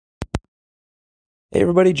Hey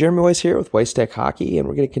everybody, Jeremy Weiss here with Weiss Tech Hockey, and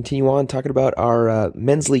we're going to continue on talking about our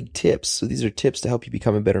men's league tips. So these are tips to help you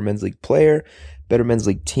become a better men's league player, better men's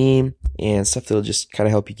league team, and stuff that'll just kind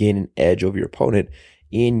of help you gain an edge over your opponent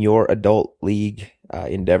in your adult league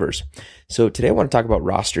endeavors. So today I want to talk about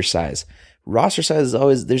roster size. Roster size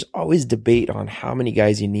there's always debate on how many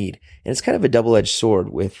guys you need, and it's kind of a double-edged sword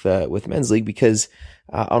with men's league because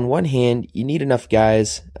on one hand you need enough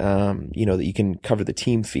guys, that you can cover the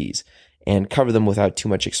team fees and cover them without too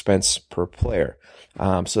much expense per player.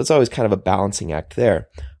 So it's always kind of a balancing act there.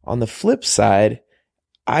 On the flip side,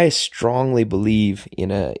 I strongly believe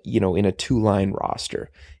in a two-line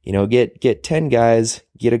roster. Get 10 guys,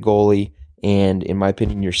 get a goalie, and in my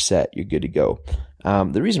opinion, you're set. You're good to go.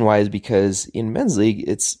 The reason why is because in men's league,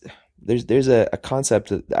 there's a concept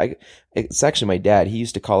that it's actually my dad. He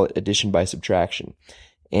used to call it addition by subtraction.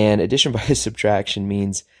 And addition by subtraction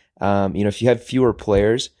means, if you have fewer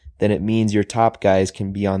players, then it means your top guys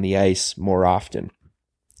can be on the ice more often.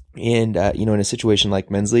 And, in a situation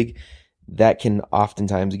like men's league, that can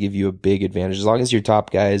oftentimes give you a big advantage as long as your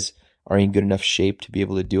top guys are in good enough shape to be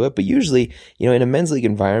able to do it. But usually, in a men's league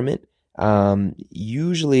environment,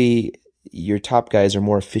 usually your top guys are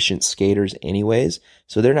more efficient skaters anyways.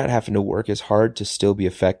 So they're not having to work as hard to still be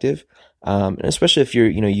effective. And especially if you're,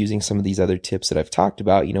 using some of these other tips that I've talked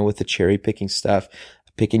about, with the cherry picking stuff,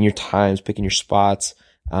 picking your times, picking your spots,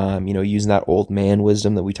 using that old man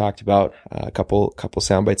wisdom that we talked about a couple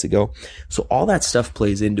sound bites ago. So all that stuff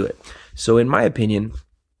plays into it. So in my opinion,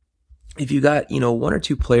 if you got, one or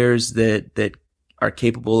two players that are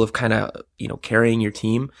capable of kind of, carrying your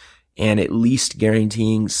team and at least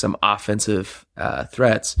guaranteeing some offensive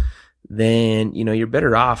threats, then, you're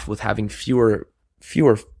better off with having fewer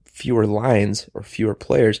lines or fewer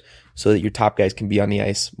players so that your top guys can be on the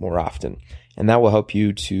ice more often. And that will help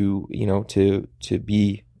you to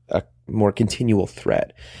be a more continual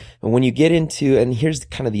threat. And when you get into, and here's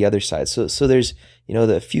kind of the other side. So there's,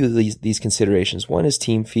 a few of these considerations. One is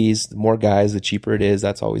team fees. The more guys, the cheaper it is.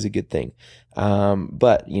 That's always a good thing.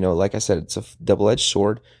 But, like I said, it's a double-edged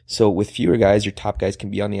sword. So with fewer guys, your top guys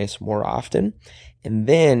can be on the ice more often. And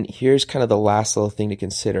then here's kind of the last little thing to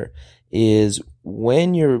consider is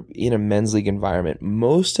when you're in a men's league environment,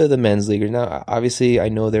 most of the men's leaguers, now obviously I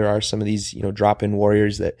know there are some of these, drop-in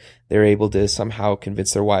warriors that they're able to somehow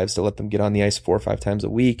convince their wives to let them get on the ice 4 or 5 times a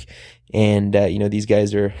week. And, these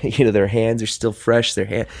guys are, their hands are still fresh.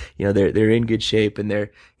 They're in good shape and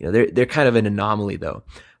they're kind of an anomaly though.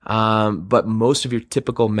 But most of your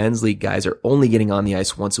typical men's league guys are only getting on the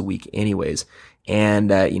ice once a week anyways.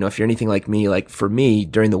 And, if you're anything like me, like for me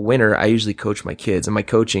during the winter, I usually coach my kids and my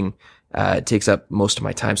coaching takes up most of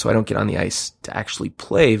my time, so I don't get on the ice to actually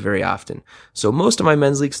play very often. So most of my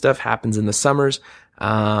men's league stuff happens in the summers,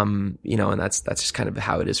 and that's just kind of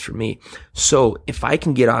how it is for me. So if I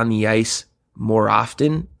can get on the ice more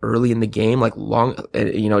often early in the game, like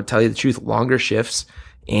tell you the truth, longer shifts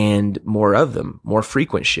and more of them, more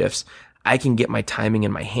frequent shifts, I can get my timing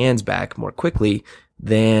and my hands back more quickly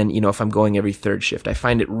than, if I'm going every third shift. I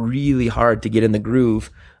find it really hard to get in the groove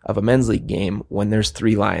of a men's league game when there's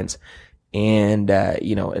 3 lines. And,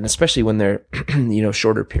 and especially when they're,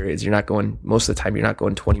 shorter periods, most of the time you're not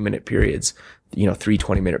going 20-minute periods, 3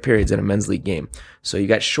 20-minute periods in a men's league game. So you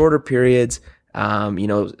got shorter periods. Some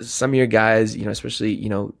of your guys, especially,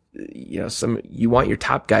 you want your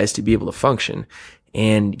top guys to be able to function,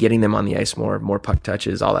 and getting them on the ice more puck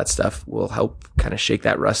touches, all that stuff will help kind of shake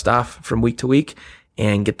that rust off from week to week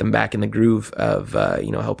and get them back in the groove of,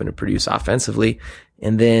 helping to produce offensively.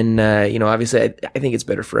 And then, obviously I think it's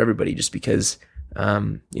better for everybody just because,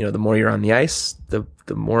 the more you're on the ice, the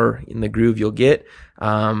more in the groove you'll get,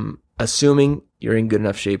 assuming you're in good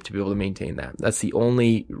enough shape to be able to maintain that. That's the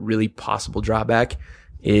only really possible drawback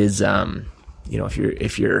is,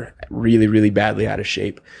 if you're really, really badly out of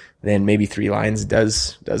shape, then maybe 3 lines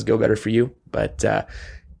does go better for you. But,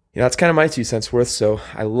 that's kind of my 2 cents worth. So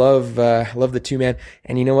I love the 2-man.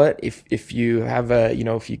 And you know what? If you have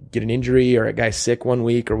if you get an injury or a guy's sick one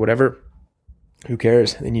week or whatever, who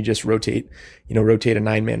cares? Then you just rotate a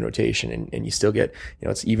 9-man rotation and you still get,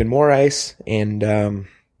 it's even more ice and,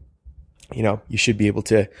 you should be able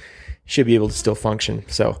to still function.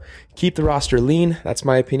 So keep the roster lean. That's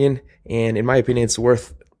my opinion. And in my opinion, it's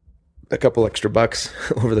worth a couple extra bucks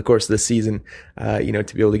over the course of the season,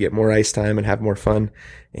 to be able to get more ice time and have more fun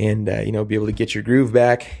and, be able to get your groove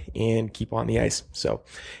back and keep on the ice. So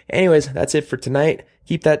anyways, that's it for tonight.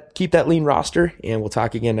 Keep that lean roster and we'll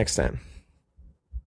talk again next time.